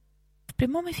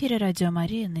прямом эфире Радио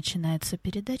Мария начинается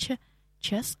передача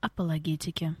 «Час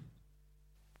апологетики».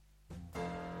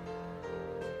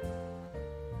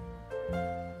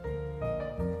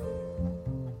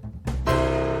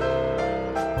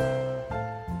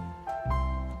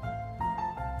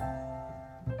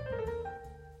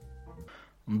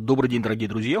 Добрый день, дорогие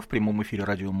друзья! В прямом эфире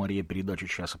Радио Мария передача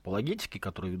 «Час апологетики»,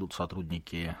 которую ведут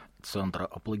сотрудники Центра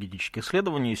апологетических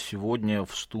исследований. Сегодня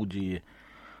в студии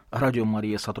Радио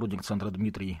Мария сотрудник Центра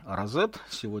Дмитрий Розет.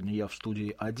 Сегодня я в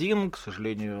студии один. К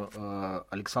сожалению,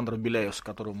 Александр Беляев, с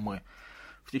которым мы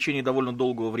в течение довольно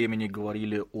долгого времени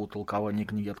говорили о толковании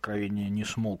книги Откровения, не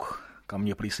смог ко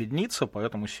мне присоединиться,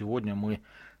 поэтому сегодня мы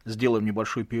сделаем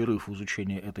небольшой перерыв в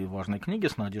изучении этой важной книги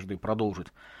с надеждой продолжить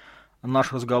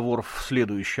наш разговор в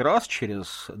следующий раз,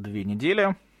 через 2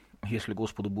 недели, если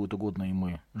Господу будет угодно и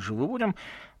мы живы будем.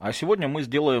 А сегодня мы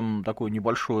сделаем такое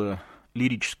небольшое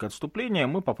лирическое отступление.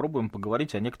 Мы попробуем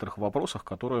поговорить о некоторых вопросах,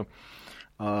 которые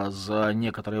за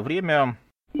некоторое время...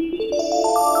 Вы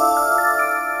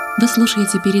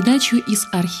слушаете передачу из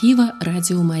архива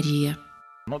 «Радио Мария».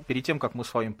 Но перед тем, как мы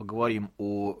с вами поговорим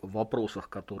о вопросах,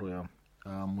 которые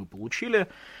мы получили,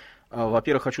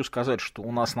 во-первых, хочу сказать, что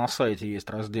у нас на сайте есть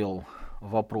раздел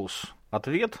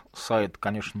 «Вопрос-ответ». Сайт,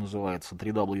 конечно, называется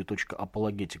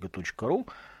www.apologetica.ru,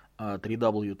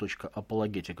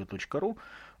 www.apologetica.ru.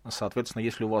 Соответственно,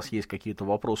 если у вас есть какие-то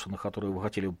вопросы, на которые вы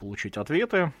хотели бы получить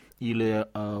ответы, или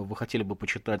вы хотели бы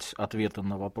почитать ответы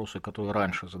на вопросы, которые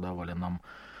раньше задавали нам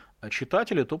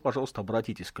читатели, то, пожалуйста,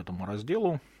 обратитесь к этому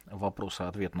разделу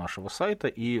 «Вопросы-ответ» нашего сайта,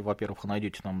 и, во-первых,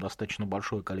 найдете там достаточно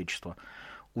большое количество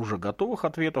уже готовых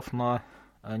ответов на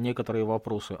некоторые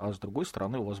вопросы, а с другой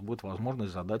стороны у вас будет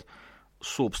возможность задать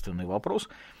собственный вопрос.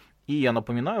 И я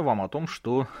напоминаю вам о том,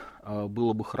 что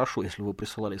было бы хорошо, если вы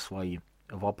присылали свои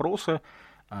вопросы,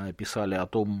 писали о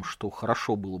том, что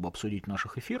хорошо было бы обсудить в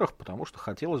наших эфирах, потому что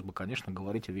хотелось бы, конечно,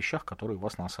 говорить о вещах, которые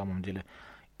вас на самом деле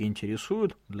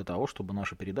интересуют, для того, чтобы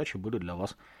наши передачи были для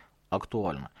вас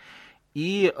актуальны.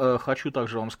 И хочу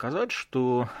также вам сказать,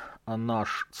 что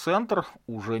наш центр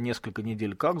уже несколько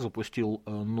недель как запустил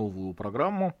новую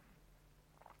программу,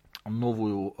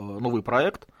 новый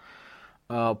проект.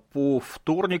 По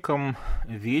вторникам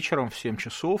вечером в 7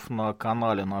 часов на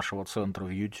канале нашего центра в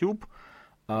YouTube.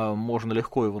 Можно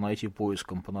легко его найти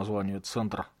поиском по названию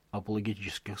 «Центр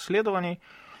апологетических исследований».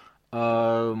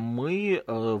 Мы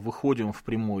выходим в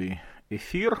прямой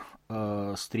эфир,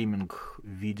 стриминг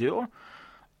видео.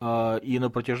 И на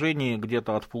протяжении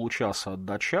где-то от получаса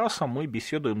до часа мы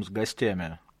беседуем с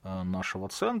гостями нашего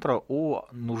центра о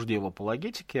нужде в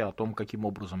апологетике, о том, каким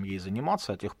образом ей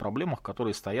заниматься, о тех проблемах,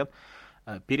 которые стоят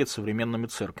перед современными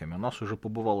церквями. У нас уже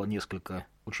побывало несколько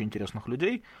очень интересных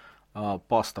людей,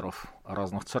 пасторов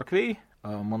разных церквей.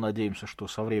 Мы надеемся, что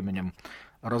со временем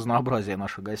разнообразие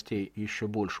наших гостей еще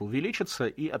больше увеличится.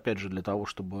 И опять же, для того,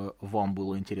 чтобы вам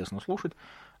было интересно слушать,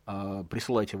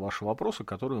 присылайте ваши вопросы,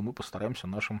 которые мы постараемся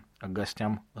нашим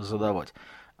гостям задавать.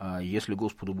 Если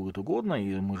Господу будет угодно,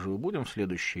 и мы живы будем, в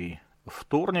следующий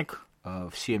вторник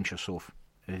в 7 часов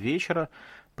вечера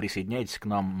присоединяйтесь к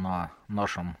нам на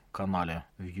нашем канале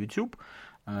в YouTube,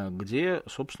 где,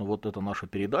 собственно, вот эта наша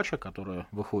передача, которая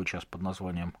выходит сейчас под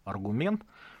названием «Аргумент»,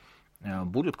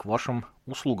 будет к вашим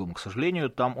услугам. К сожалению,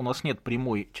 там у нас нет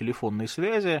прямой телефонной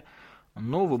связи,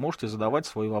 но вы можете задавать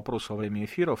свои вопросы во время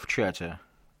эфира в чате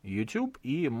YouTube,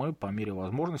 и мы по мере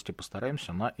возможности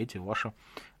постараемся на эти ваши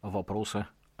вопросы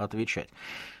отвечать.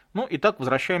 Ну, итак,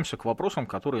 возвращаемся к вопросам,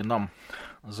 которые нам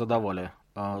задавали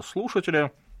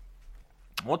слушатели.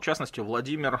 Вот, в частности,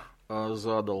 Владимир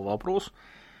задал вопрос.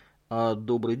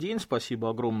 Добрый день, спасибо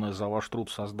огромное за ваш труд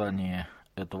в создании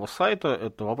этого сайта.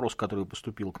 Это вопрос, который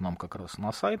поступил к нам как раз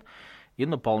на сайт, и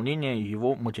наполнение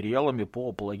его материалами по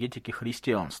апологетике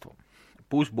христианства.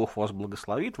 Пусть Бог вас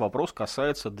благословит. Вопрос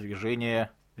касается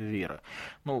движения веры.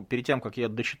 Ну, перед тем, как я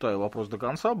дочитаю вопрос до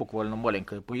конца, буквально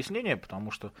маленькое пояснение, потому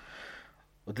что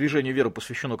движению веры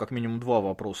посвящено как минимум 2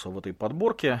 вопроса в этой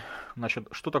подборке. Значит,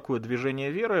 что такое движение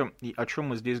веры и о чем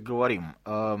мы здесь говорим?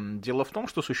 Дело в том,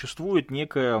 что существует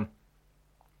некое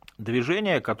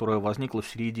движение, которое возникло в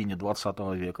середине 20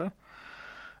 века.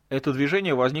 Это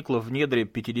движение возникло в недрах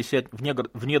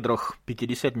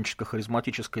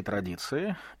пятидесятническо-харизматической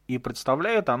традиции, и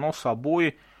представляет оно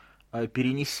собой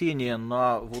перенесение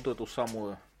на вот эту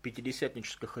самую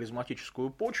пятидесятническо-харизматическую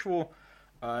почву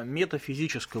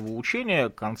метафизического учения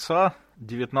конца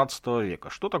XIX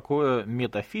века. Что такое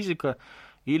метафизика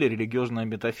или религиозная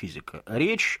метафизика?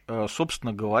 Речь,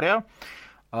 собственно говоря,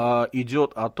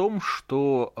 идет о том,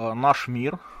 что наш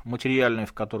мир, материальный,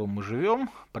 в котором мы живем,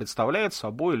 представляет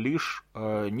собой лишь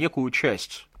некую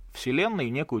часть Вселенной,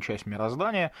 некую часть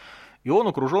мироздания, и он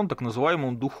окружен так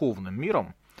называемым духовным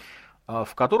миром,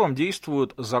 в котором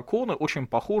действуют законы, очень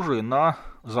похожие на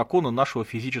законы нашего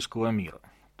физического мира.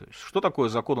 То есть, что такое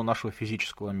законы нашего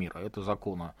физического мира? Это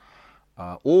законы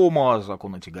Ома,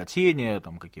 законы тяготения,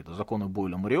 там какие-то законы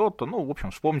Бойля-Мариотта, ну, в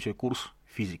общем, вспомните курс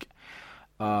физики,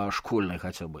 школьный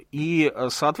хотя бы. И,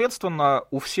 соответственно,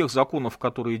 у всех законов,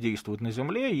 которые действуют на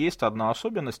Земле, есть одна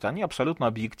особенность, они абсолютно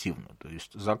объективны. То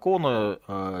есть, законы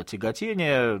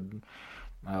тяготения,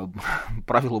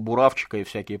 правила Буравчика и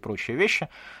всякие прочие вещи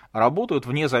работают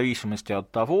вне зависимости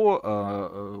от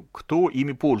того, кто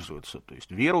ими пользуется. То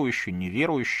есть верующий,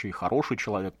 неверующий, хороший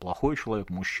человек, плохой человек,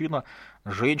 мужчина,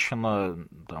 женщина,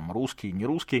 там, русский,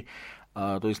 нерусский.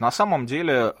 То есть на самом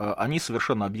деле они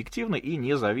совершенно объективны и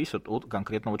не зависят от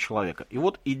конкретного человека. И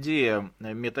вот идея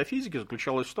метафизики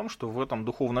заключалась в том, что в этом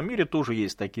духовном мире тоже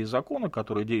есть такие законы,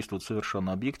 которые действуют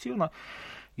совершенно объективно,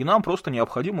 и нам просто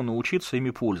необходимо научиться ими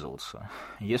пользоваться.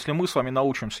 Если мы с вами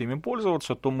научимся ими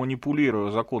пользоваться, то,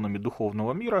 манипулируя законами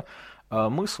духовного мира,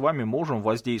 мы с вами можем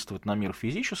воздействовать на мир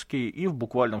физический и в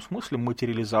буквальном смысле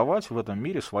материализовать в этом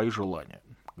мире свои желания.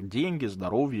 Деньги,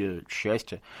 здоровье,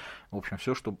 счастье, в общем,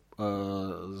 все, что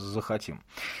захотим.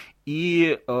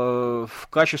 И в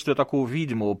качестве такого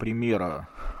видимого примера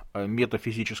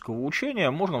метафизического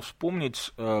учения можно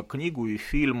вспомнить книгу и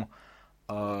фильм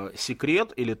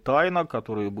 «Секрет» или «Тайна»,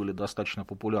 которые были достаточно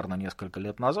популярны несколько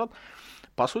лет назад.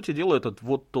 По сути дела, это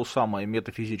вот то самое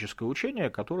метафизическое учение,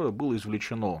 которое было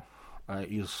извлечено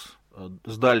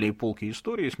с дальней полки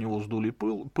истории, с него сдули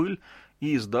пыль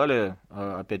и издали,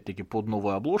 опять-таки, под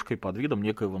новой обложкой, под видом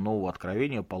некоего нового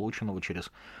откровения, полученного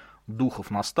через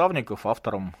духов-наставников,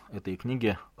 автором этой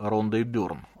книги Рондой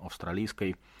Бёрн,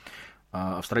 австралийским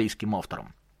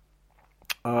автором.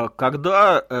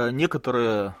 Когда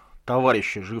некоторые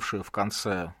товарищи, жившие в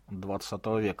конце 20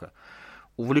 века,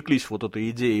 увлеклись вот этой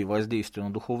идеей воздействия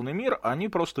на духовный мир, они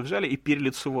просто взяли и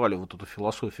перелицевали вот эту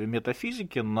философию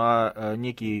метафизики на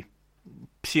некий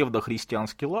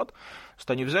псевдохристианский лад. То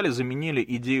есть они взяли, заменили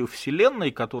идею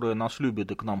Вселенной, которая нас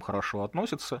любит и к нам хорошо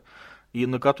относится, и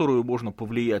на которую можно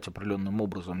повлиять определенным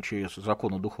образом через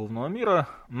законы духовного мира,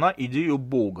 на идею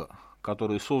Бога,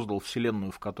 который создал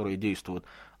Вселенную, в которой действуют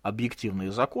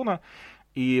объективные законы.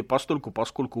 И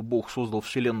поскольку Бог создал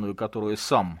Вселенную, которая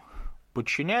сам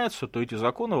подчиняется, то эти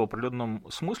законы в определенном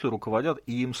смысле руководят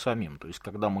и им самим. То есть,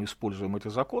 когда мы используем эти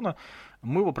законы,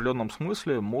 мы в определенном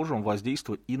смысле можем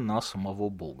воздействовать и на самого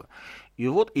Бога. И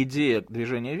вот идея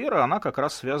движения веры, она как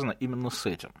раз связана именно с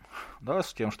этим. Да,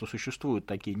 с тем, что существуют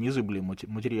такие незыблемые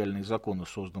материальные законы,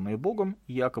 созданные Богом,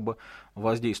 якобы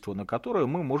воздействуя на которые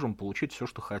мы можем получить все,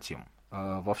 что хотим.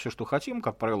 Во все, что хотим,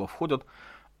 как правило, входят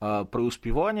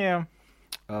преуспевание,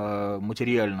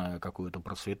 материальное какое-то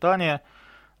процветание,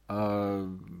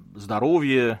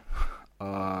 здоровье,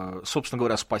 собственно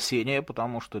говоря, спасение,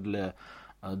 потому что для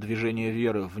движения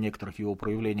веры в некоторых его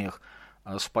проявлениях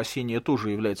спасение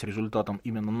тоже является результатом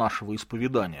именно нашего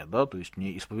исповедания, да, то есть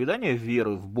не исповедание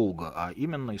веры в Бога, а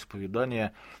именно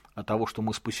исповедание того, что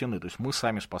мы спасены, то есть мы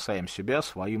сами спасаем себя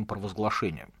своим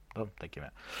провозглашением, да,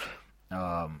 такими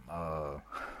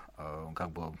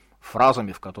как бы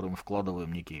фразами, в которые мы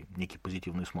вкладываем некий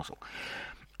позитивный смысл.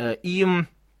 И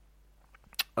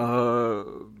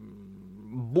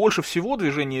больше всего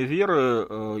движение веры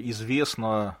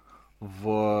известно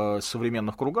в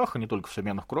современных кругах, и не только в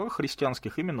современных кругах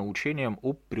христианских, именно учением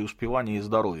о преуспевании и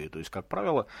здоровье. То есть, как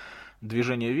правило,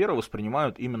 движение веры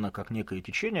воспринимают именно как некое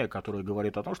течение, которое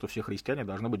говорит о том, что все христиане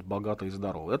должны быть богаты и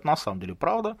здоровы. Это на самом деле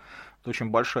правда, это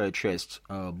очень большая часть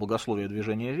богословия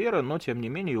движения веры, но тем не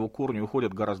менее его корни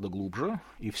уходят гораздо глубже,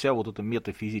 и вся вот эта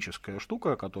метафизическая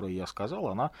штука, о которой я сказал,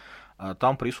 она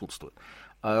там присутствует.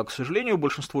 К сожалению,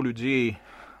 большинство людей,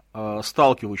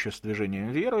 сталкивающихся с движением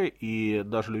веры, и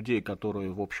даже людей,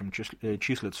 которые, в общем,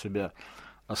 числят себя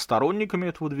сторонниками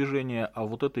этого движения, а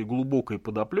вот этой глубокой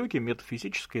подоплеки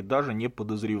метафизической даже не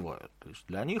подозревают. То есть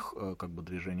для них как бы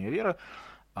движение веры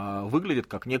выглядит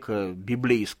как некое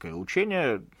библейское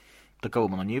учение,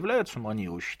 таковым оно не является, но они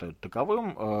его считают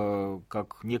таковым,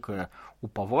 как некое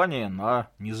упование на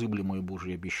незыблемые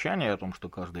Божьи обещания о том, что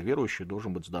каждый верующий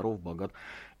должен быть здоров, богат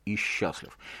и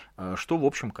счастлив. Что, в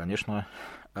общем, конечно,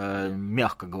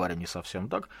 мягко говоря, не совсем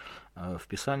так. В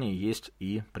Писании есть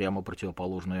и прямо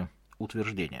противоположные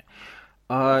утверждения.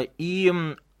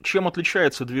 И чем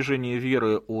отличается движение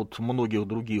веры от многих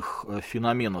других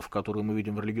феноменов, которые мы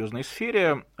видим в религиозной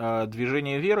сфере?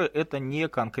 Движение веры – это не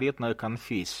конкретная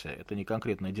конфессия, это не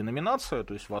конкретная деноминация,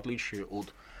 то есть в отличие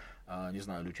от, не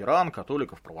знаю, лютеран,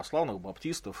 католиков, православных,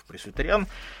 баптистов, пресвитериан,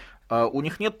 у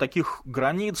них нет таких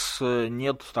границ,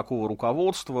 нет такого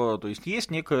руководства, то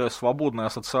есть некая свободная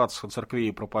ассоциация церквей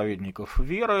и проповедников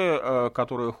веры,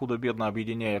 которая худо-бедно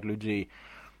объединяет людей,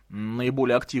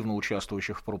 наиболее активно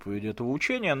участвующих в проповеди этого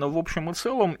учения, но в общем и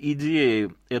целом идеи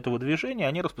этого движения,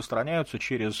 они распространяются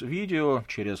через видео,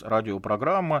 через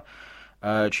радиопрограммы,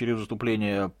 через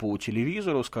выступления по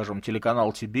телевизору, скажем,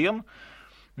 телеканал TBN,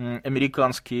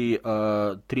 американский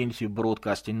Trinity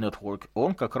Broadcasting Network,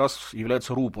 он как раз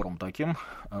является рупором таким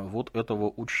вот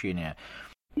этого учения.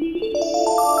 Вы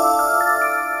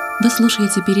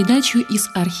слушаете передачу из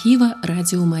архива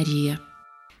 «Радио Мария».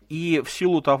 И в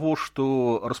силу того,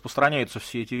 что распространяются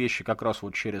все эти вещи как раз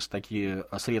вот через такие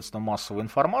средства массовой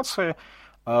информации,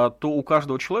 то у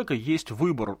каждого человека есть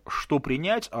выбор, что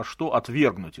принять, а что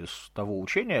отвергнуть из того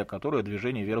учения, которое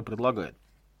движение веры предлагает.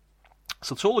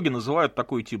 Социологи называют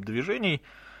такой тип движений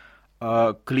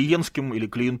клиентским или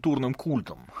клиентурным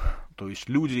культом. То есть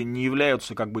люди не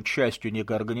являются как бы частью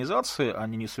некой организации,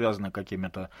 они не связаны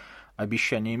какими-то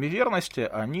обещаниями верности,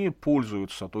 они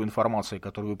пользуются той информацией,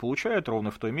 которую получают,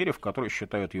 ровно в той мере, в которой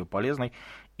считают ее полезной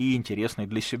и интересной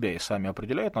для себя, и сами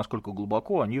определяют, насколько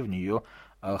глубоко они в нее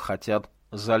хотят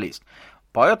залезть.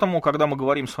 Поэтому, когда мы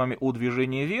говорим с вами о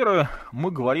движении веры,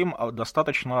 мы говорим о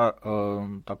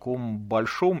достаточно таком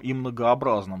большом и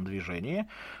многообразном движении,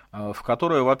 в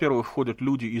которое, во-первых, входят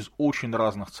люди из очень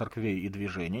разных церквей и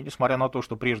движений, несмотря на то,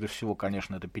 что прежде всего,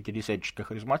 конечно, это пятидесятническая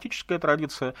харизматическая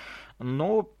традиция,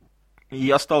 но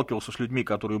я сталкивался с людьми,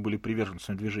 которые были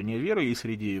приверженцами движения веры и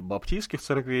среди баптистских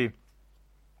церквей.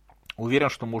 Уверен,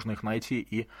 что можно их найти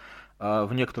и в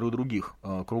некоторых других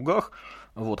кругах.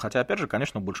 Вот. Хотя, опять же,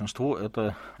 конечно, большинство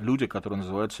это люди, которые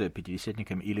называют себя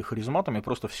пятидесятниками или харизматами,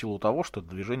 просто в силу того, что это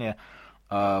движение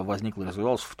возникло и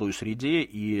развивалось в той среде,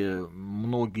 и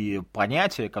многие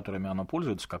понятия, которыми оно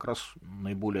пользуется, как раз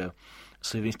наиболее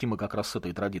совместимы как раз с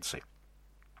этой традицией.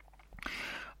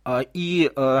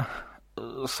 И,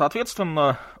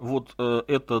 соответственно, вот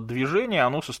это движение,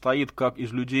 оно состоит как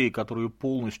из людей, которые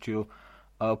полностью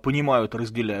понимают,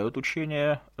 разделяют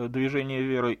учение движения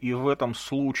веры, и в этом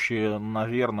случае,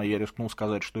 наверное, я рискну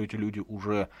сказать, что эти люди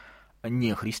уже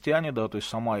не христиане, да, то есть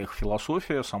сама их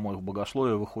философия, само их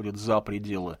богословие выходит за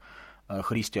пределы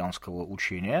христианского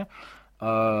учения.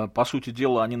 По сути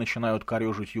дела, они начинают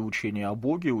корежить и учение о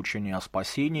Боге, учение о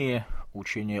спасении,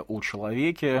 учение о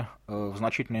человеке, в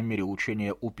значительной мере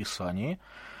учение о Писании.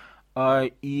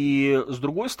 И, с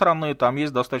другой стороны, там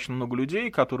есть достаточно много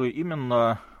людей, которые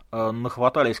именно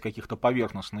нахватались каких-то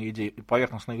поверхностных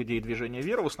идей движения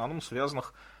веры, в основном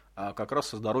связанных как раз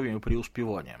со здоровьем и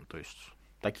преуспеванием. То есть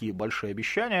такие большие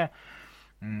обещания,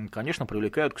 конечно,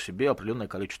 привлекают к себе определенное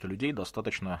количество людей,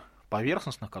 достаточно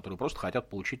поверхностных, которые просто хотят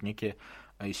получить некие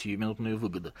сиюминутные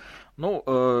выгоды.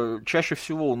 Ну, чаще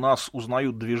всего у нас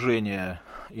узнают движения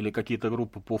или какие-то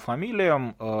группы по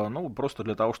фамилиям, ну, просто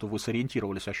для того, чтобы вы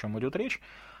сориентировались, о чем идет речь.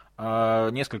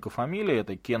 Несколько фамилий,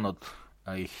 это Кеннет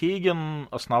Хейген,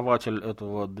 основатель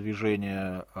этого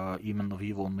движения именно в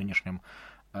его нынешнем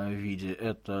виде,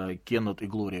 это Кеннет и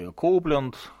Глория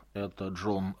Коупленд, это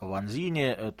Джон Ванзини,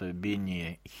 это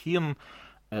Бенни Хин,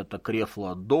 это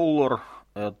Крефла Доллар,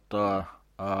 это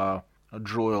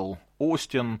Джоэл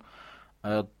Остин,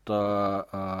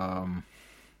 это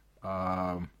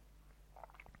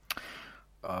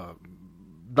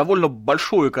довольно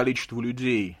большое количество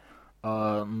людей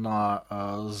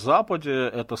на Западе,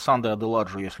 это Санде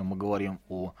Аделаджо, если мы говорим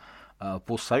о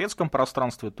постсоветском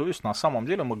пространстве, то есть на самом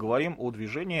деле мы говорим о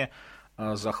движении,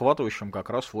 захватывающем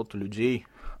как раз вот людей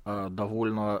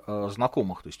довольно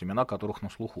знакомых, то есть имена которых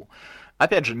на слуху.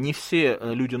 Опять же, не все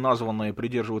люди, названные,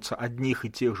 придерживаются одних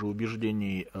и тех же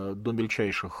убеждений до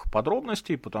мельчайших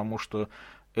подробностей, потому что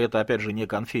это, опять же, не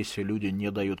конфессия, люди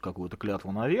не дают какую-то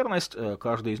клятву на верность,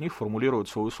 каждый из них формулирует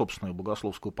свою собственную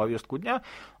богословскую повестку дня,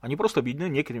 они просто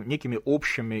объединены некими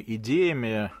общими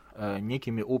идеями,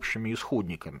 некими общими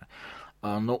исходниками.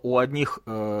 Но у одних,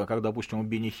 как, допустим, у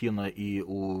Бенни Хина и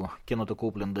у Кеннета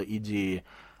Копленда идеи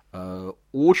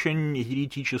очень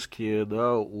еретические,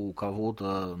 да, у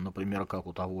кого-то, например, как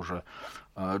у того же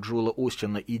Джоэла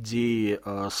Остина, идеи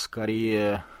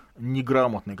скорее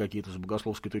неграмотные какие-то с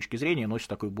богословской точки зрения, носят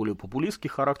такой более популистский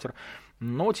характер,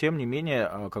 но, тем не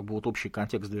менее, как бы вот общий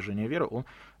контекст движения веры, он,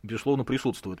 безусловно,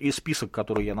 присутствует. И список,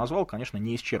 который я назвал, конечно,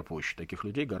 не исчерпывающий, таких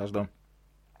людей гораздо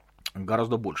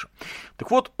больше.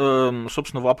 Так вот,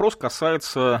 собственно, вопрос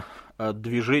касается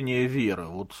движения веры,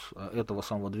 вот этого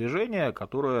самого движения,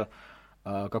 которое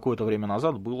какое-то время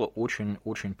назад было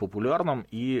очень-очень популярным,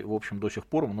 и, в общем, до сих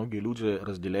пор многие люди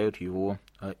разделяют его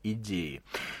идеи.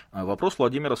 Вопрос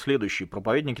Владимира следующий.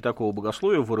 Проповедники такого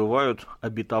богословия вырывают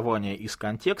обетования из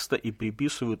контекста и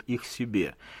приписывают их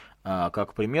себе.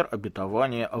 Как пример,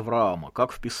 обетование Авраама.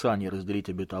 Как в Писании разделить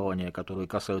обетования, которые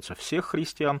касаются всех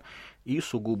христиан, и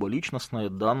сугубо личностные,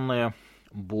 данные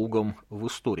Богом в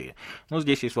истории. Но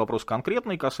здесь есть вопрос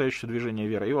конкретный, касающийся движения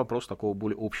веры, и вопрос такого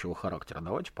более общего характера.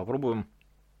 Давайте попробуем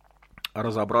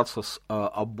разобраться с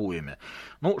обоими.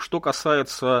 Что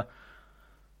касается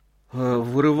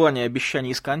вырывания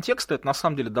обещаний из контекста, это на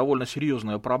самом деле довольно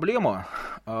серьезная проблема,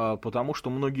 потому что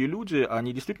многие люди,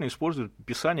 они действительно используют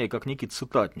Писание как некий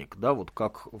цитатник, да, вот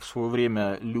как в свое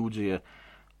время люди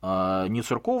не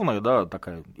церковные, да,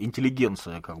 такая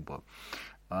интеллигенция как бы,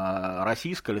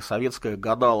 российская или советская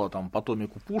гадала там по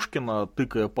томику Пушкина,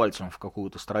 тыкая пальцем в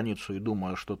какую-то страницу и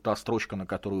думая, что та строчка, на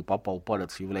которую попал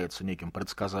палец, является неким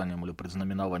предсказанием или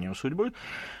предзнаменованием судьбы.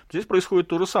 Здесь происходит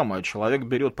то же самое. Человек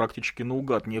берет практически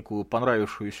наугад некую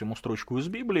понравившуюся ему строчку из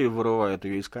Библии, вырывает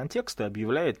ее из контекста и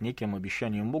объявляет неким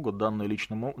обещанием Бога, данное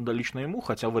лично ему,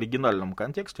 хотя в оригинальном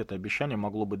контексте это обещание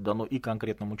могло быть дано и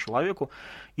конкретному человеку,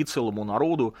 и целому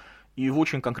народу, и в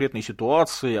очень конкретной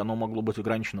ситуации оно могло быть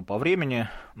ограничено по времени,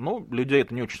 но людей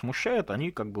это не очень смущает,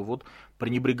 они как бы вот,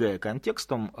 пренебрегая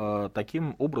контекстом,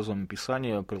 таким образом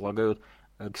Писание прилагают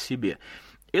к себе.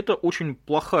 Это очень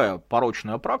плохая,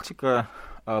 порочная практика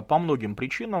по многим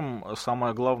причинам.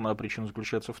 Самая главная причина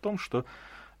заключается в том, что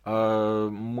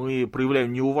мы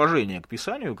проявляем неуважение к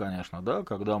Писанию, конечно, да,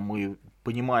 когда мы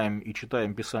понимаем и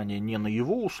читаем Писание не на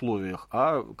его условиях,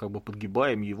 а как бы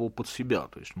подгибаем его под себя.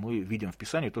 То есть мы видим в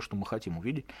Писании то, что мы хотим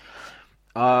увидеть.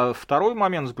 А второй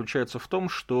момент заключается в том,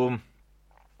 что,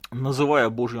 называя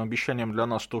Божьим обещанием для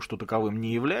нас то, что таковым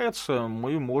не является,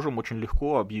 мы можем очень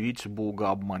легко объявить Бога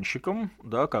обманщиком,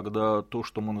 да, когда то,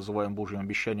 что мы называем Божьим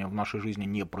обещанием, в нашей жизни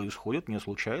не происходит, не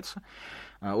случается.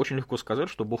 Очень легко сказать,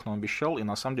 что Бог нам обещал и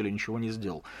на самом деле ничего не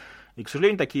сделал. И, к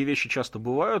сожалению, такие вещи часто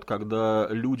бывают, когда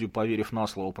люди, поверив на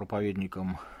слово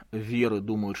проповедникам веры,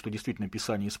 думают, что действительно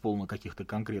Писание исполнено каких-то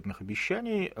конкретных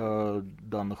обещаний,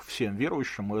 данных всем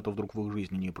верующим, и это вдруг в их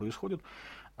жизни не происходит.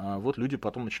 Вот люди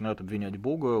потом начинают обвинять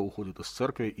Бога, уходят из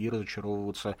церкви и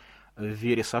разочаровываются в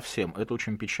вере совсем. Это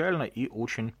очень печально и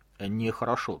очень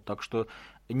нехорошо. Так что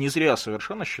не зря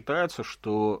совершенно считается,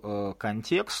 что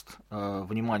контекст,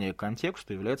 внимание к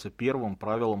контексту является первым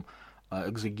правилом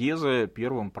экзегезы,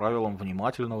 первым правилом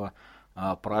внимательного,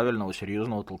 правильного,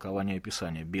 серьезного толкования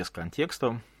Писания. Без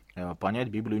контекста понять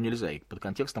Библию нельзя. И под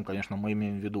контекстом, конечно, мы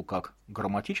имеем в виду как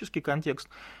грамматический контекст,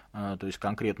 то есть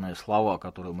конкретные слова,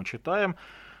 которые мы читаем,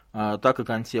 так и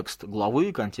контекст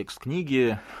главы, контекст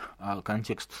книги,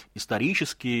 контекст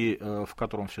исторический, в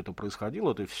котором все это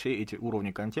происходило. То есть все эти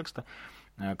уровни контекста,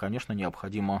 конечно,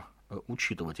 необходимо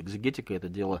учитывать. Экзегетика — это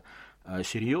дело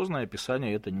серьезное,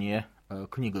 Писание — это не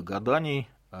книга гаданий,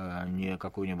 не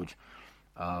какой-нибудь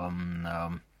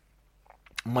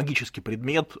магический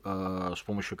предмет, с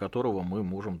помощью которого мы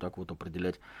можем так вот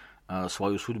определять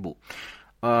свою судьбу.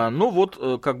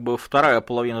 Как бы вторая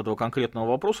половина этого конкретного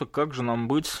вопроса: как же нам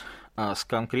быть с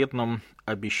конкретным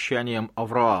обещанием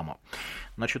Авраама?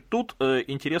 Значит, тут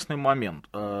интересный момент.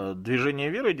 Движение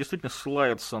веры действительно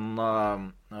ссылается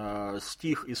на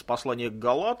стих из послания к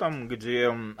Галатам,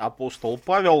 где апостол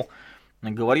Павел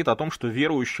говорит о том, что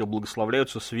верующие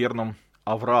благословляются с верным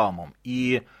Авраамом.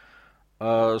 И,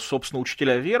 собственно,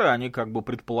 учителя веры, они как бы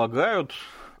предполагают,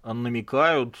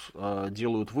 намекают,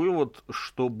 делают вывод,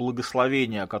 что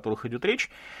благословения, о которых идет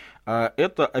речь,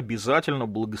 это обязательно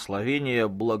благословение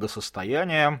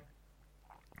благосостояния,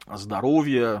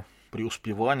 здоровья,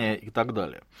 преуспевания и так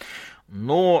далее.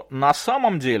 Но на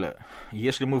самом деле,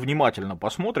 если мы внимательно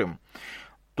посмотрим,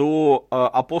 то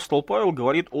апостол Павел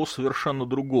говорит о совершенно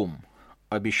другом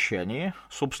обещании,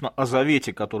 собственно, о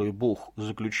завете, который Бог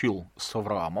заключил с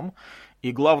Авраамом.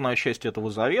 И главная часть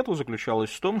этого завета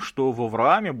заключалась в том, что в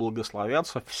Аврааме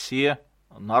благословятся все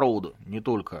народы, не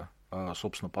только,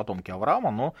 собственно, потомки Авраама,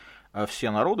 но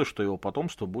все народы, что его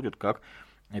потомство будет как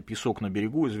песок на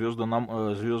берегу и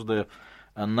звезды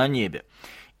на небе.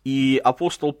 И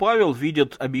апостол Павел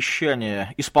видит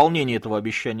исполнение этого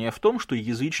обещания в том, что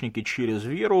язычники через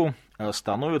веру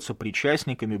становятся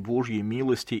причастниками Божьей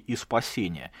милости и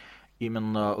спасения.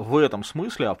 Именно в этом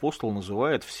смысле апостол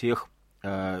называет всех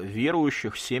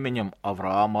верующих семенем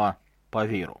Авраама по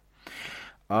веру.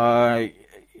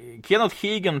 Кеннет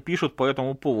Хейген пишет по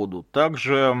этому поводу: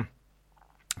 также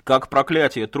как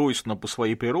проклятие тройственно по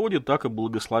своей природе, так и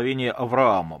благословение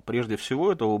Авраама. Прежде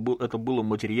всего, это было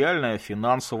материальное,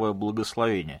 финансовое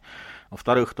благословение.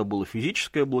 Во-вторых, это было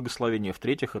физическое благословение.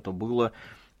 В-третьих, это было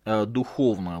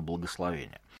духовное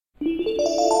благословение. Вы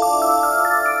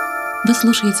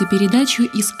слушаете передачу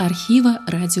из архива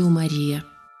 «Радио Мария».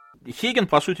 Хейген,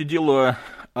 по сути дела,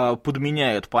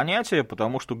 подменяет понятие,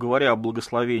 потому что, говоря о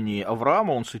благословении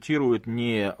Авраама, он цитирует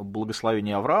не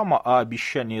благословение Авраама, а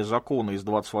обещание закона из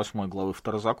 28 главы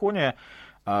Второзакония,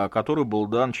 который был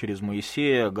дан через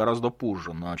Моисея гораздо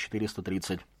позже, на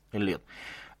 430 лет.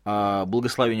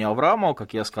 Благословение Авраама,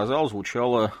 как я сказал,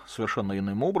 звучало совершенно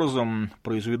иным образом.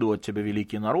 «Произведу от тебя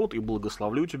великий народ, и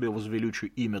благословлю тебя, возвеличу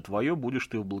имя твое, будешь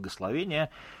ты в благословении,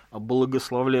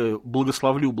 благословлю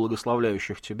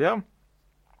благословляющих тебя,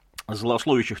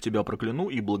 злословящих тебя прокляну,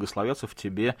 и благословятся в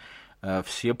тебе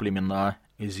все племена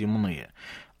земные».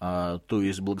 То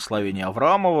есть благословение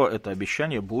Авраамова – это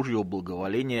обещание Божьего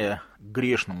благоволения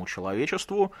грешному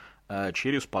человечеству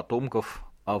через потомков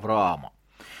Авраама.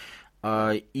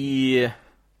 И,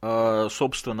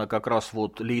 собственно, как раз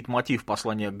вот лейтмотив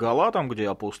послания к Галатам, где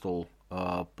апостол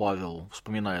Павел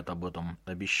вспоминает об этом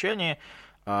обещании,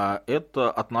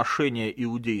 это отношение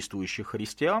иудействующих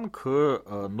христиан к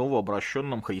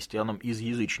новообращенным христианам из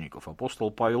язычников.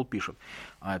 Апостол Павел пишет: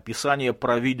 «Писание,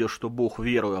 провидя, что Бог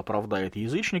верою оправдает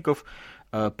язычников,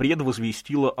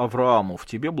 предвозвестило Аврааму: в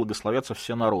тебе благословятся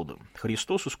все народы.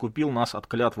 Христос искупил нас от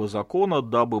клятвы закона,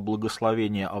 дабы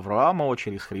благословение Авраамова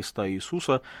через Христа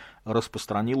Иисуса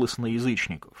распространилось на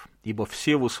язычников. Ибо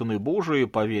все вы сыны Божии,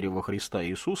 по вере во Христа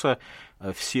Иисуса,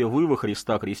 все вы во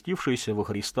Христа крестившиеся, во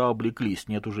Христа облеклись.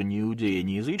 Нет уже ни иудея,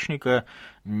 ни язычника,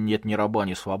 нет ни раба,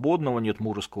 ни свободного, нет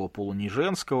мужеского пола, ни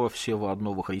женского, все вы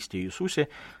одно во Христе Иисусе.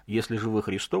 Если же вы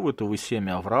Христовы, то вы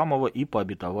семя Авраамова и по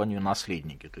обетованию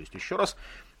наследники». То есть, еще раз,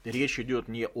 речь идет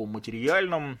не о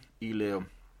материальном или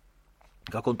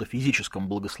каком-то физическом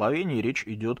благословении, речь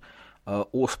идет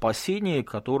о спасении,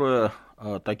 которое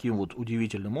таким вот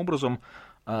удивительным образом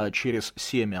через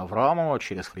семя Авраамова,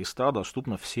 через Христа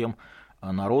доступно всем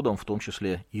народам, в том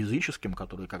числе языческим,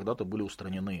 которые когда-то были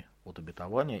устранены от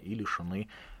обетования и лишены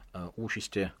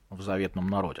участи в заветном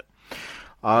народе.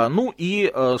 Ну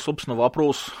и, собственно,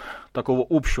 вопрос такого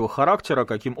общего характера: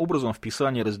 каким образом в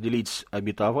Писании разделить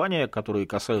обетования, которые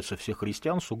касаются всех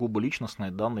христиан, сугубо личностные,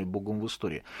 данные Богом в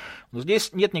истории. Но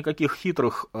здесь нет никаких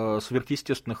хитрых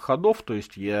сверхъестественных ходов, то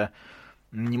есть я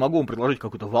не могу вам предложить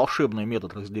какой-то волшебный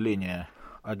метод разделения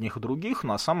одних и других.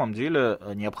 На самом деле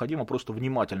необходимо просто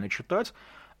внимательно читать,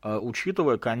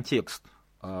 учитывая контекст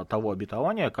того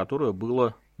обетования, которое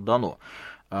было дано.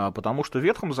 Потому что в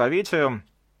Ветхом Завете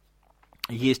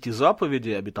есть и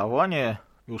заповеди, обетования,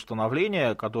 и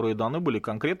установления, которые даны были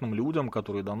конкретным людям,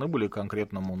 которые даны были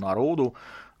конкретному народу,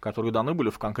 которые даны были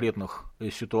в конкретных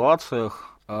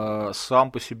ситуациях.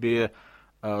 Сам по себе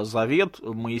завет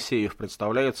Моисеев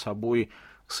представляет собой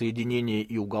соединение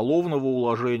и уголовного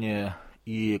уложения,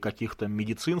 и каких-то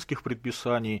медицинских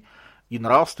предписаний, и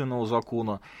нравственного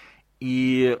закона.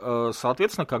 И,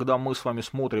 соответственно, когда мы с вами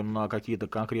смотрим на какие-то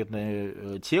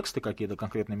конкретные тексты, какие-то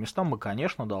конкретные места, мы,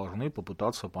 конечно, должны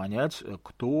попытаться понять,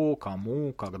 кто,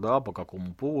 кому, когда, по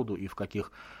какому поводу и в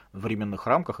каких временных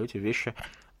рамках эти вещи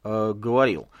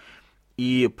говорил.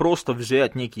 И просто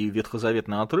взять некий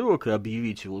ветхозаветный отрывок и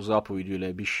объявить его заповедью или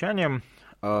обещанием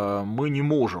мы не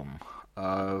можем.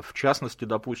 В частности,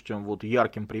 допустим, вот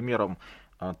ярким примером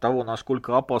того,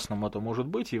 насколько опасным это может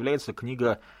быть, является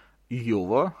книга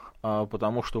Иова,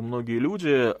 потому что многие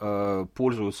люди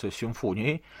пользуются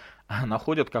симфонией,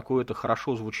 находят какую-то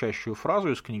хорошо звучащую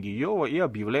фразу из книги Иова и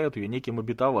объявляют ее неким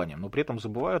обетованием, но при этом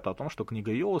забывают о том, что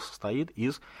книга Иова состоит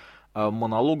из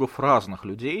монологов разных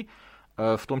людей,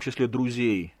 в том числе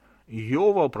друзей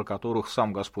Иова, про которых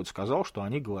сам Господь сказал, что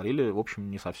они говорили, в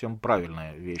общем, не совсем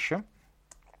правильные вещи.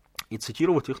 И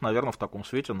цитировать их, наверное, в таком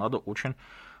свете надо очень,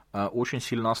 очень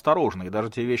сильно осторожно. И даже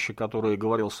те вещи, которые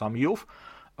говорил сам Иов,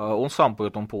 он сам по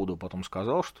этому поводу потом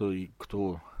сказал, что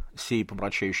кто сей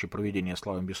помрачающий провидение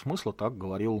словами без смысла, так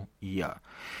говорил я.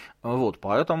 Вот,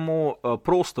 поэтому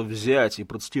просто взять и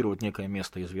процитировать некое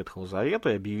место из Ветхого Завета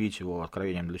и объявить его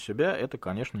откровением для себя, это,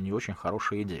 конечно, не очень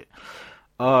хорошая идея.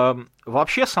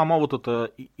 Вообще, сама вот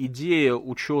эта идея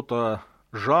учета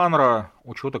жанра,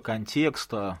 учета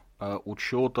контекста,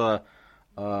 учета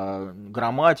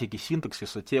грамматики,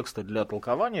 синтаксиса текста для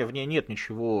толкования, в ней нет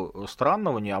ничего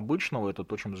странного, необычного, это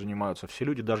то, чем занимаются все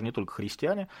люди, даже не только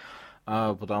христиане,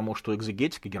 потому что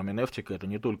экзегетика, герменевтика — это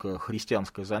не только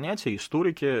христианское занятие,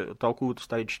 историки толкуют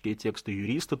исторические тексты,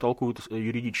 юристы толкуют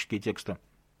юридические тексты,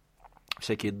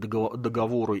 всякие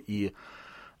договоры и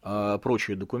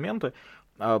прочие документы,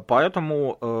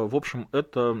 поэтому, в общем,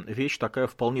 это вещь такая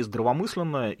вполне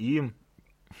здравомысленная и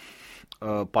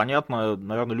понятно,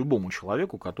 наверное, любому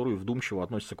человеку, который вдумчиво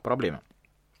относится к проблеме.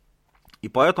 И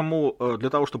поэтому для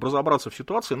того, чтобы разобраться в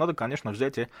ситуации, надо, конечно,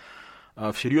 взять и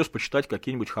всерьез почитать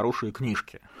какие-нибудь хорошие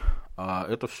книжки.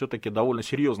 Это все-таки довольно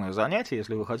серьезное занятие,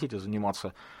 если вы хотите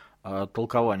заниматься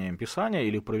толкованием Писания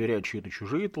или проверять чьи-то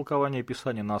чужие толкования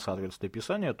Писания на соответствие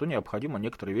Писания, то необходимо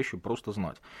некоторые вещи просто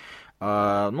знать.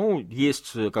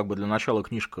 Есть как бы для начала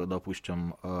книжка,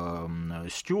 допустим,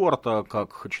 Стюарта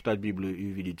 «Как читать Библию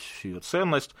и увидеть всю ее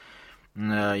ценность».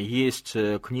 Есть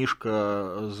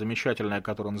книжка замечательная,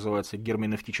 которая называется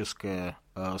 «Герменевтическая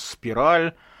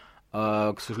спираль».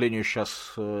 К сожалению,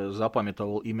 сейчас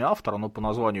запамятовал имя автора, но по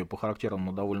названию, по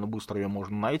характерному, довольно быстро ее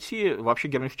можно найти. Вообще,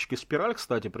 «Герменевтическая спираль»,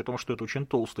 кстати, при том, что это очень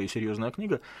толстая и серьезная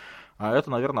книга,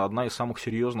 это, наверное, одна из самых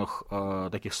серьезных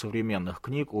таких современных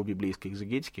книг о библейской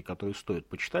экзегетике, которые стоит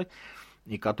почитать,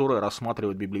 и которая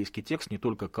рассматривает библейский текст не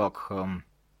только как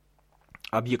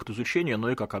объект изучения,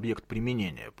 но и как объект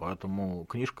применения. Поэтому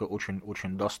книжка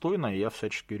очень-очень достойная, и я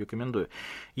всячески рекомендую.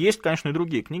 Есть, конечно, и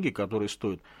другие книги, которые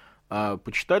стоит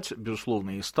почитать,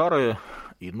 безусловно, и старые,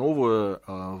 и новые,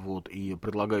 и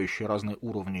предлагающие разные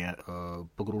уровни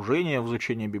погружения в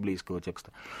изучение библейского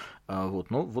текста.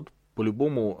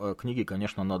 По-любому книги,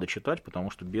 конечно, надо читать,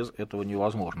 потому что без этого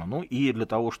невозможно. И для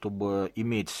того, чтобы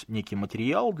иметь некий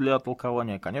материал для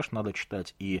толкования, конечно, надо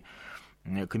читать и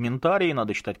комментарии,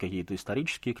 надо читать какие-то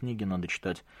исторические книги, надо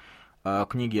читать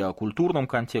книги о культурном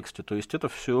контексте. То есть это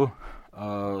все,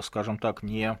 скажем так,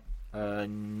 не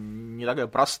такая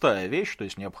простая вещь, то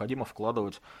есть необходимо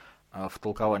вкладывать в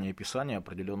толкование Писания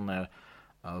определенное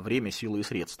время, силы и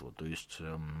средства. То есть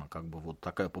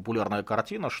такая популярная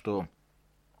картина, что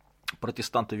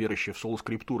протестанты, верующие в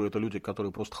соло-скриптуру, это люди,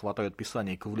 которые просто хватают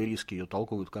Писание и кавалерийски ее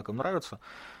толкуют, как им нравится.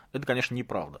 Это, конечно,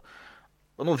 неправда.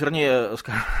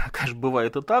 Конечно,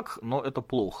 бывает и так, но это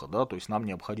плохо, да, то есть нам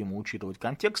необходимо учитывать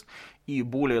контекст, и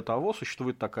более того,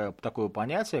 существует такое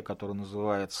понятие, которое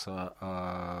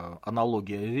называется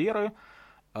аналогия веры,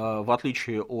 в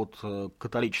отличие от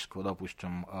католического,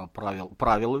 допустим,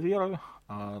 правила веры,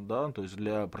 да, то есть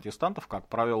для протестантов, как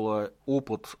правило,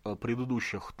 опыт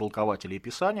предыдущих толкователей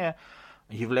Писания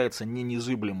является не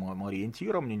незыблемым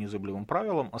ориентиром, не незыблемым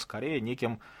правилом, а скорее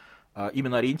неким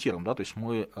именно ориентиром, да, то есть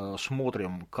мы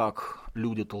смотрим, как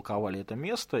люди толковали это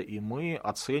место, и мы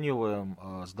оцениваем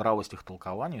здравость их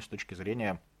толкования с точки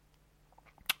зрения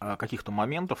каких-то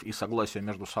моментов и согласия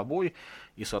между собой,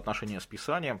 и соотношения с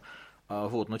Писанием.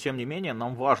 Но тем не менее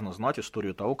нам важно знать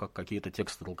историю того, как какие-то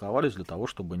тексты толковались, для того,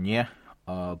 чтобы не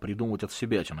придумывать от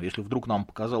себятину. Если вдруг нам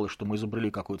показалось, что мы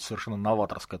изобрели какое-то совершенно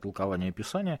новаторское толкование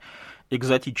Писания,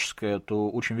 экзотическое, то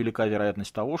очень велика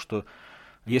вероятность того, что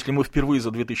если мы впервые за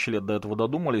 2000 лет до этого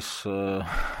додумались,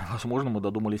 возможно, мы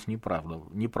додумались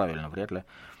неправильно, вряд ли.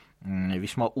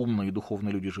 Весьма умные и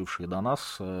духовные люди, жившие до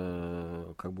нас,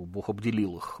 Бог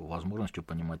обделил их возможностью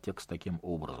понимать текст таким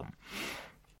образом.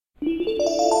 Вы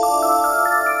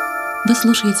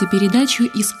слушаете передачу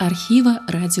из архива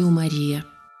 «Радио Мария».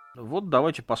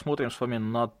 Давайте посмотрим с вами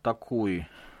на такой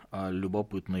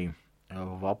любопытный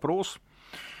вопрос.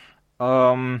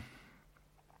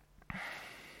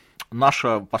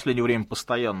 Наша в последнее время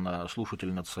постоянная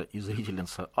слушательница и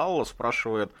зрительница Алла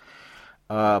спрашивает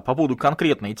по поводу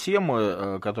конкретной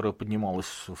темы, которая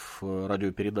поднималась в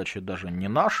радиопередаче даже не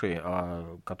нашей,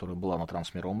 а которая была на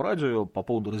Трансмировом радио, по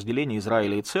поводу разделения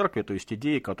Израиля и церкви, то есть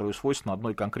идеи, которые свойственны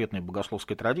одной конкретной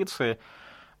богословской традиции,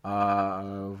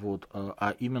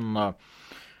 именно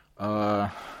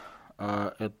это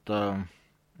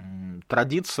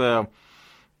традиция,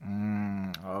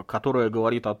 которая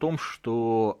говорит о том,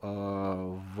 что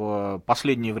в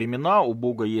последние времена у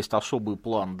Бога есть особый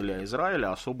план для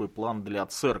Израиля, особый план для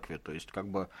церкви, то есть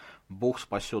Бог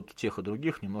спасет тех и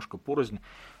других немножко порознь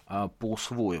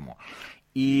по-своему.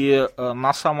 И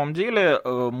на самом деле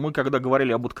мы, когда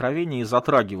говорили об откровении,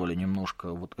 затрагивали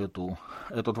немножко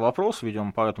этот вопрос,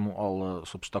 видимо, поэтому Алла,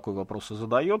 собственно, такой вопрос и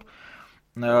задает.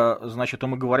 Значит,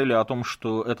 мы говорили о том,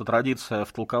 что эта традиция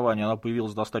в толковании, она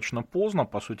появилась достаточно поздно,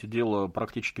 по сути дела,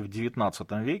 практически в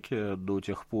XIX веке, до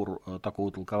тех пор такого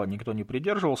толкования никто не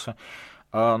придерживался.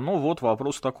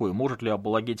 Вопрос такой, может ли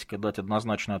апологетика дать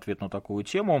однозначный ответ на такую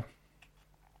тему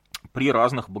при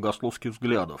разных богословских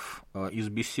взглядах. Из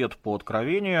бесед по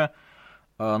откровению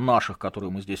наших,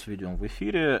 которые мы здесь ведем в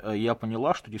эфире, я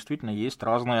поняла, что действительно есть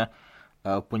разное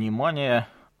понимание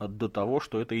до того,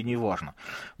 что это и не важно.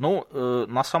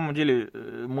 На самом деле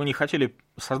мы не хотели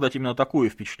создать именно такое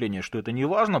впечатление, что это не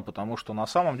важно, потому что на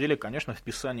самом деле, конечно, в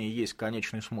Писании есть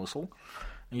конечный смысл,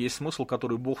 есть смысл,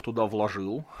 который Бог туда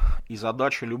вложил, и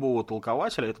задача любого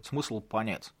толкователя этот смысл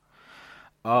понять.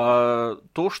 То,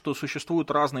 что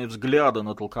существуют разные взгляды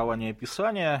на толкование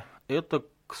Писания, это,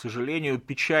 к сожалению,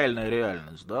 печальная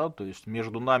реальность, да? То есть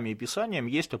между нами и Писанием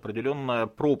есть определенная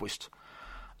пропасть,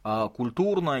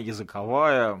 культурная,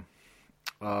 языковая,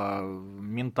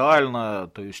 ментально,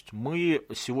 то есть мы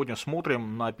сегодня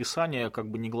смотрим на описание как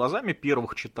бы не глазами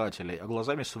первых читателей, а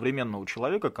глазами современного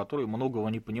человека, который многого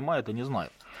не понимает и не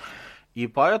знает. И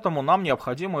поэтому нам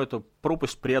необходимо эту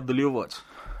пропасть преодолевать.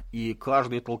 И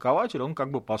каждый толкователь, он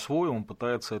как бы по-своему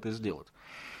пытается это сделать.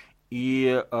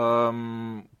 И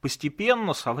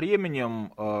постепенно, со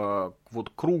временем,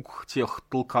 вот круг тех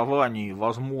толкований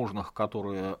возможных,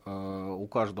 которые у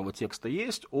каждого текста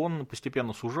есть, он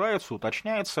постепенно сужается,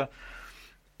 уточняется.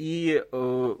 И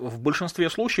в большинстве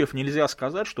случаев нельзя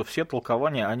сказать, что все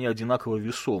толкования, они одинаково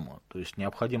весомы. То есть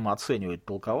необходимо оценивать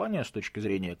толкования с точки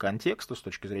зрения контекста, с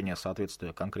точки зрения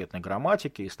соответствия конкретной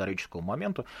грамматике, исторического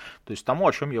момента, то есть тому,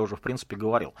 о чем я уже, в принципе,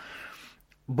 говорил.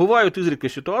 Бывают изредка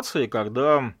ситуации,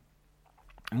 когда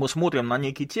мы смотрим на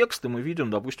некий текст, и мы видим,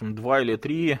 допустим, 2 или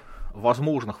 3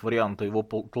 возможных варианта его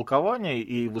толкования,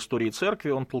 и в истории церкви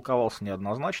он толковался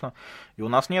неоднозначно, и у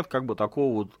нас нет как бы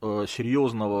такого вот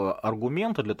серьезного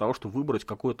аргумента для того, чтобы выбрать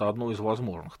какое-то одно из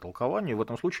возможных толкований. В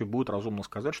этом случае будет разумно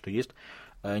сказать, что есть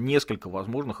несколько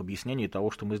возможных объяснений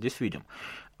того, что мы здесь видим.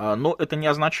 Но это не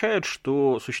означает,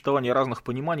 что существование разных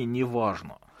пониманий не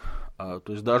важно. То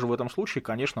есть даже в этом случае,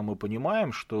 конечно, мы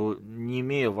понимаем, что не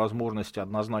имея возможности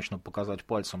однозначно показать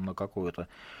пальцем на какое-то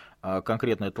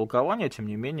конкретное толкование, тем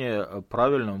не менее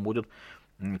правильным будет,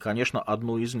 конечно,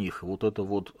 одно из них. Вот это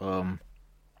вот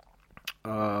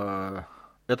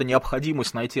эта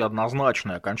необходимость найти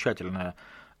однозначное, окончательное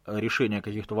решение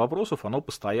каких-то вопросов, оно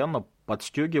постоянно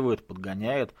подстегивает,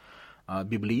 подгоняет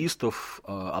библеистов,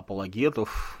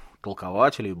 апологетов,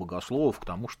 толкователей, богословов к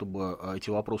тому, чтобы эти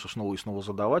вопросы снова и снова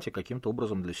задавать и каким-то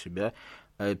образом для себя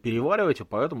переваривать, и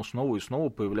поэтому снова и снова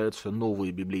появляются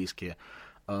новые библейские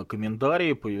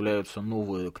комментарии, появляются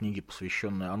новые книги,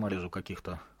 посвященные анализу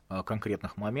каких-то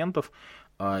конкретных моментов,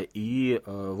 и,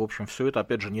 в общем, все это,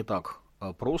 опять же, не так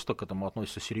просто, к этому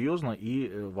относится серьезно,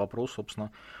 и вопрос,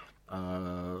 собственно,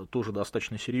 тоже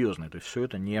достаточно серьезный, то есть все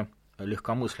это не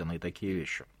легкомысленные такие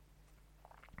вещи.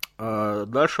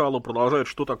 Дальше Алла продолжает,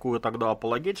 что такое тогда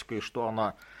апологетика и что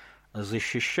она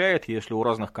защищает, если у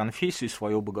разных конфессий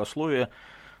свое богословие,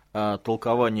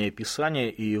 толкование Писания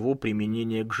и его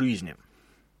применение к жизни.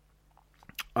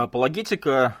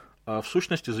 Апологетика в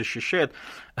сущности защищает,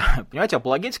 понимаете,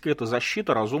 апологетика — это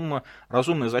защита,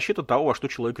 разумная защита того, во что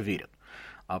человек верит.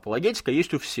 Апологетика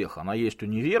есть у всех, она есть у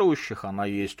неверующих, она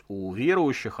есть у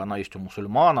верующих, она есть у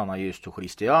мусульман, она есть у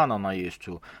христиан, она есть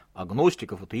у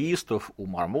агностиков, атеистов, у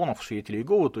мормонов, свидетелей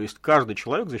Иеговы, то есть каждый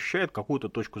человек защищает какую-то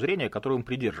точку зрения, которой он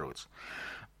придерживается.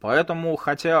 Поэтому,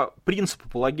 хотя принцип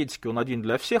апологетики он один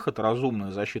для всех, это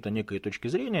разумная защита некой точки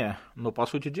зрения, но, по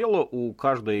сути дела, у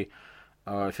каждой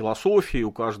философии,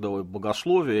 у каждого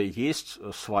богословия есть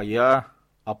своя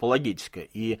апологетика,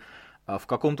 и в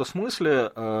каком-то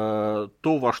смысле то,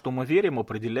 во что мы верим,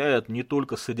 определяет не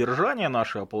только содержание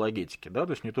нашей апологетики, да,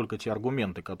 то есть не только те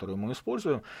аргументы, которые мы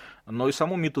используем, но и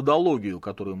саму методологию,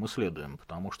 которую мы следуем,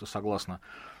 потому что, согласно,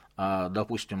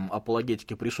 допустим,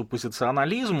 апологетике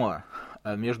пресуппозиционализма,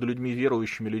 между людьми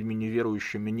верующими и людьми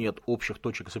неверующими нет общих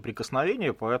точек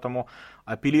соприкосновения, поэтому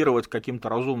апеллировать к каким-то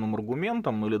разумным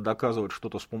аргументам или доказывать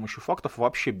что-то с помощью фактов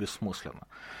вообще бессмысленно.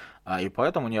 И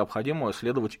поэтому необходимо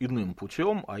следовать иным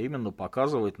путем, а именно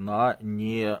показывать на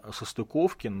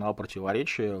несостыковки, на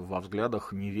противоречия во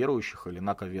взглядах неверующих или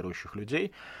инаковерующих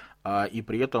людей, и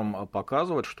при этом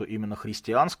показывать, что именно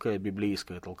христианское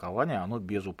библейское толкование, оно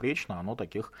безупречно, оно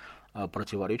таких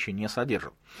противоречий не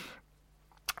содержит.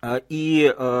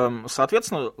 И,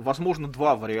 соответственно, возможно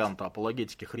два варианта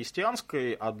апологетики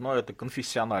христианской. Одно — это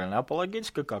конфессиональная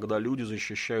апологетика, когда люди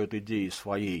защищают идеи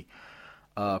своей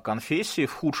конфессии,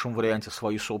 в худшем варианте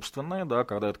свои собственные, да,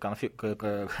 когда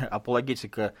это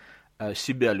апологетика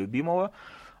себя любимого.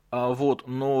 Вот,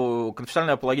 но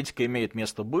конфессиональная апологетика имеет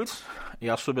место быть, и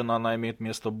особенно она имеет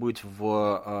место быть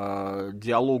в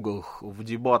диалогах, в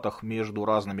дебатах между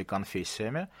разными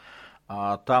конфессиями.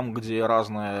 Там, где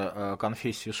разные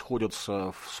конфессии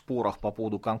сходятся в спорах по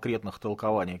поводу конкретных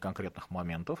толкований, конкретных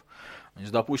моментов.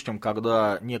 Допустим,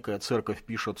 когда некая церковь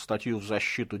пишет статью в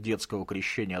защиту детского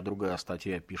крещения, а другая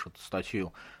статья пишет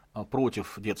статью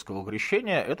против детского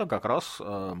крещения, это как раз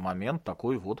момент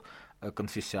такой вот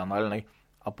конфессиональной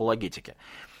апологетики.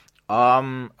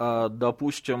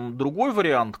 Допустим, другой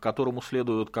вариант, которому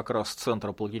следует как раз Центр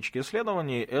апологетических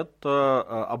исследований, это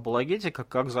апологетика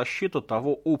как защита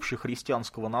того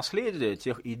общехристианского наследия,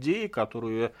 тех идей,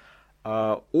 которые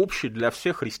общие для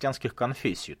всех христианских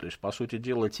конфессий, то есть, по сути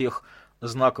дела, тех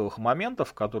знаковых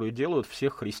моментов, которые делают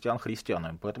всех христиан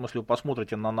христианами. Поэтому, если вы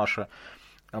посмотрите на наши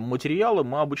материалы,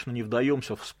 мы обычно не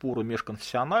вдаемся в споры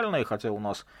межконфессиональные, хотя у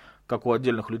нас как у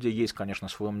отдельных людей есть, конечно,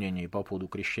 свое мнение и по поводу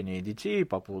крещения детей, и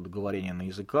по поводу говорения на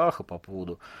языках, и по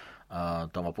поводу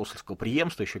там, апостольского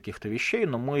преемства, еще каких-то вещей,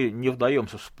 но мы не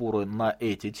вдаемся в споры на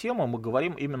эти темы, мы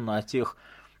говорим именно о тех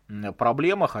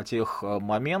проблемах, о тех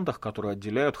моментах, которые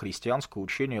отделяют христианское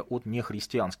учение от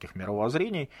нехристианских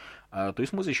мировоззрений. То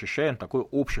есть мы защищаем такое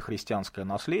общехристианское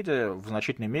наследие, в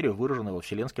значительной мере выраженное во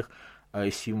вселенских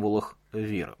символах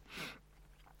веры.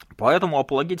 Поэтому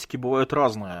апологетики бывают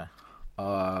разные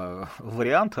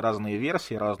варианты, разные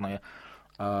версии, разные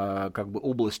как бы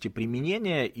области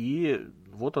применения, и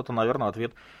вот это, наверное,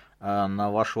 ответ на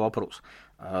ваш вопрос.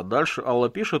 Дальше Алла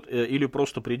пишет: или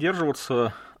просто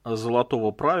придерживаться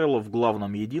золотого правила в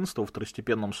главном единство,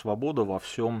 второстепенном свобода, во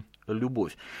всем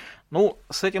любовь. Ну,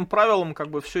 с этим правилом как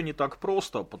бы все не так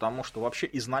просто, потому что вообще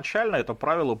изначально это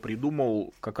правило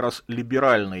придумал как раз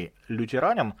либеральный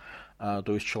лютеранин, то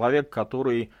есть человек,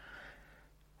 который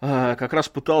как раз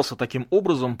пытался таким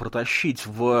образом протащить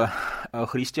в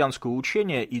христианское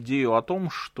учение идею о том,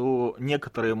 что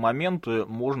некоторые моменты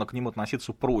можно к ним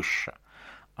относиться проще.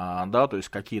 Да, то есть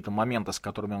какие-то моменты, с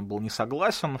которыми он был не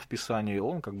согласен в Писании,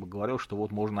 он как бы говорил, что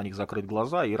вот можно на них закрыть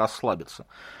глаза и расслабиться.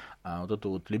 Вот это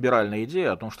вот либеральная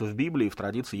идея о том, что в Библии, в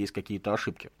традиции есть какие-то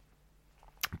ошибки.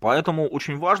 Поэтому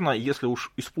очень важно, если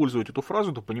уж использовать эту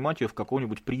фразу, то понимать ее в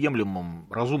каком-нибудь приемлемом,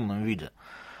 разумном виде.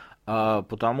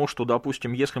 Потому что,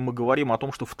 допустим, если мы говорим о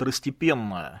том, что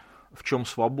второстепенное, в чем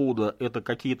свобода, это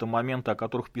какие-то моменты, о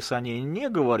которых Писание не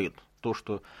говорит, то,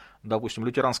 что, допустим,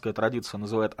 лютеранская традиция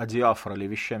называет адиафора или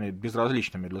вещами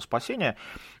безразличными для спасения,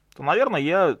 то, наверное,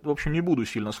 я, в общем, не буду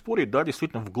сильно спорить. Да,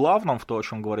 действительно, в главном, в то, о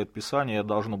чем говорит Писание,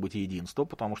 должно быть единство,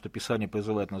 потому что Писание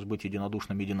призывает нас быть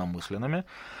единодушными, единомысленными.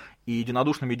 И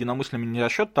единодушными, единомысленными не за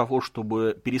счет того,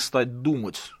 чтобы перестать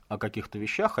думать о каких-то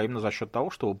вещах, а именно за счет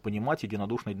того, чтобы понимать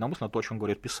единодушно, единомысленно то, о чем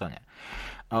говорит Писание.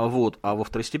 Вот. А во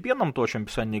второстепенном, то, о чем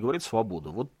Писание не говорит,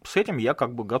 свобода. Вот с этим я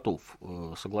как бы готов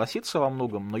согласиться во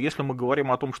многом, но если мы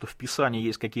говорим о том, что в Писании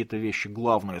есть какие-то вещи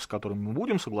главные, с которыми мы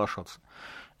будем соглашаться,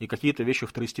 и какие-то вещи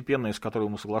второстепенные, с которыми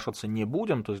мы соглашаться не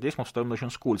будем, то здесь мы встаем на очень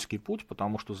скользкий путь,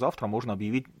 потому что завтра можно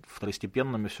объявить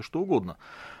второстепенными все что угодно.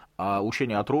 А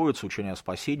учение о Троице, учение о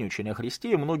спасении, учение о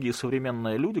Христе, и многие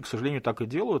современные люди, к сожалению, так и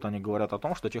делают. Они говорят о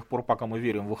том, что до тех пор, пока мы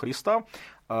верим во Христа,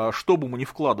 что бы мы ни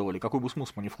вкладывали, какой бы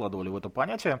смысл мы ни вкладывали в это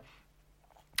понятие,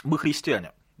 мы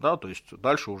христиане. Да, то есть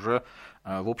дальше уже,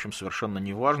 в общем, совершенно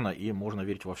не важно, и можно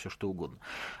верить во все, что угодно.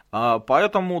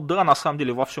 Поэтому, да, на самом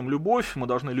деле, во всем любовь. Мы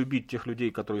должны любить тех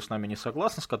людей, которые с нами не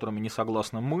согласны, с которыми не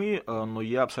согласны мы, но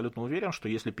я абсолютно уверен, что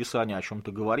если Писание о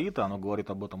чем-то говорит, оно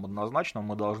говорит об этом однозначно,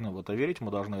 мы должны в это верить,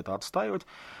 мы должны это отстаивать,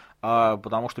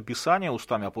 потому что Писание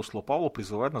устами апостола Павла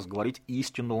призывает нас говорить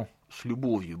истину с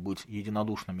любовью, быть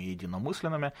единодушными и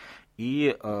единомысленными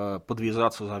и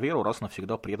подвязаться за веру, раз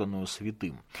навсегда преданную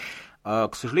святым.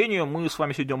 К сожалению, мы с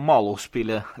вами сегодня мало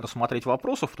успели рассмотреть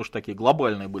вопросов, потому что такие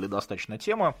глобальные были достаточно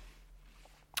темы.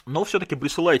 Но все-таки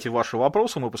присылайте ваши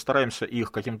вопросы, мы постараемся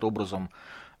их каким-то образом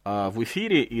в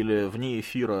эфире или вне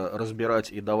эфира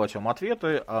разбирать и давать вам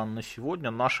ответы. А на сегодня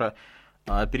наша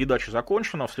передача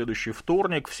закончена. В следующий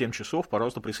вторник в 7 часов,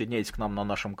 пожалуйста, присоединяйтесь к нам на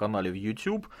нашем канале в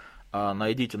YouTube.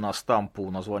 Найдите нас там по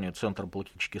названию Центр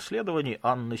апологетических исследований.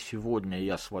 А на сегодня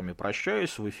я с вами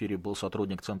прощаюсь. В эфире был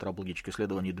сотрудник Центра апологетических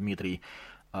исследований Дмитрий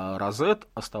Розет.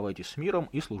 Оставайтесь с миром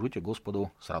и служите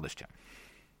Господу с радостью.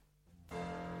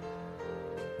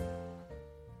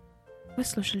 Вы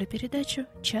слушали передачу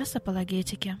 «Час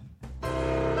апологетики».